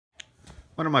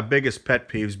One of my biggest pet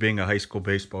peeves being a high school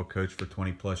baseball coach for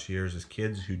 20 plus years is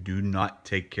kids who do not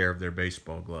take care of their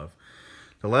baseball glove.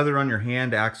 The leather on your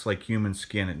hand acts like human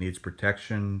skin. It needs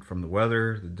protection from the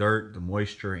weather, the dirt, the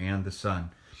moisture, and the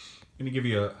sun. I'm going to give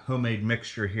you a homemade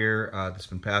mixture here that's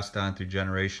been passed on through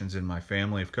generations in my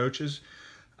family of coaches.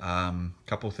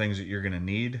 Couple things that you're going to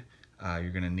need.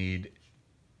 You're going to need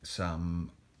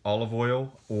some olive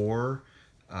oil or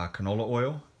canola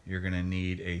oil. You're going to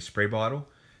need a spray bottle.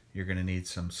 You're going to need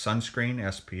some sunscreen,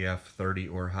 SPF 30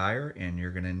 or higher, and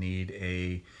you're going to need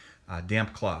a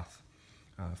damp cloth.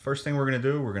 First thing we're going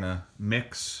to do, we're going to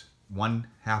mix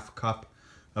 1/2 cup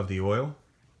of the oil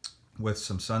with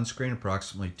some sunscreen,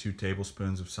 approximately 2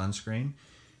 tablespoons of sunscreen,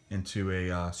 into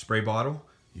a spray bottle.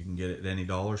 You can get it at any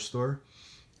dollar store.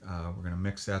 We're going to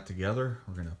mix that together.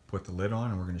 We're going to put the lid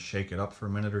on and we're going to shake it up for a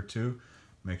minute or two.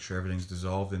 Make sure everything's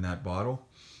dissolved in that bottle.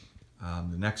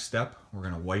 The next step, we're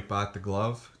going to wipe out the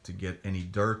glove to get any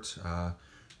dirt or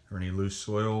any loose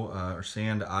soil or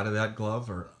sand out of that glove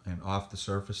and off the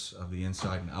surface of the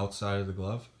inside and outside of the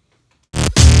glove.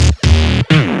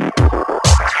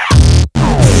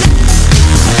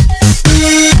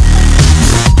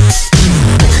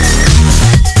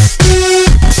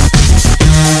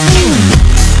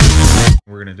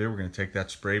 We're going to take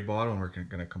that spray bottle and we're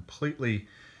going to completely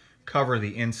cover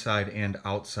the inside and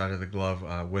outside of the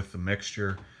glove with the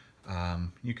mixture.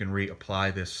 You can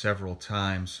reapply this several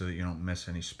times so that you don't miss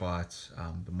any spots.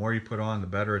 The more you put on, the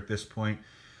better at this point.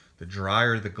 The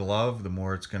drier the glove, the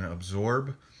more it's going to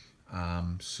absorb.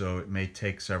 So it may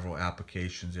take several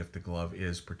applications if the glove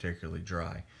is particularly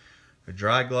dry. A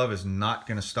dry glove is not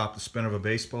going to stop the spin of a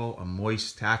baseball. A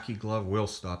moist, tacky glove will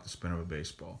stop the spin of a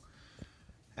baseball.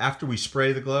 After we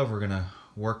spray the glove, we're going to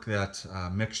work that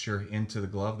mixture into the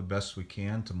glove the best we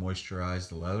can to moisturize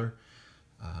the leather.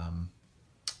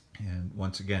 And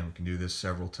once again, we can do this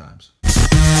several times.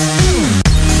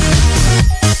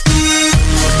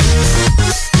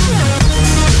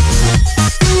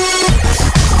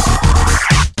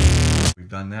 We've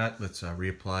done that. Let's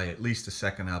reapply at least a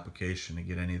second application to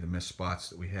get any of the missed spots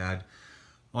that we had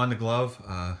on the glove.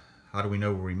 How do we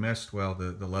know where we missed? Well,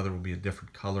 the leather will be a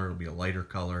different color. It'll be a lighter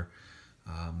color.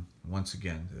 Once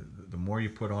again, the more you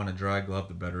put on a dry glove,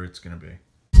 the better it's going to be.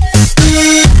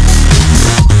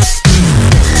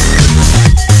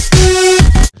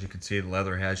 As you can see, the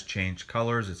leather has changed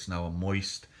colors. It's now a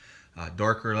moist,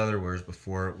 darker leather, whereas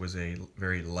before it was a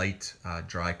very light,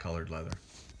 dry colored leather.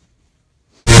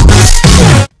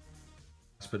 Last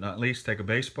but not least, take a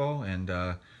baseball and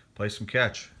play some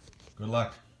catch. Good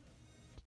luck.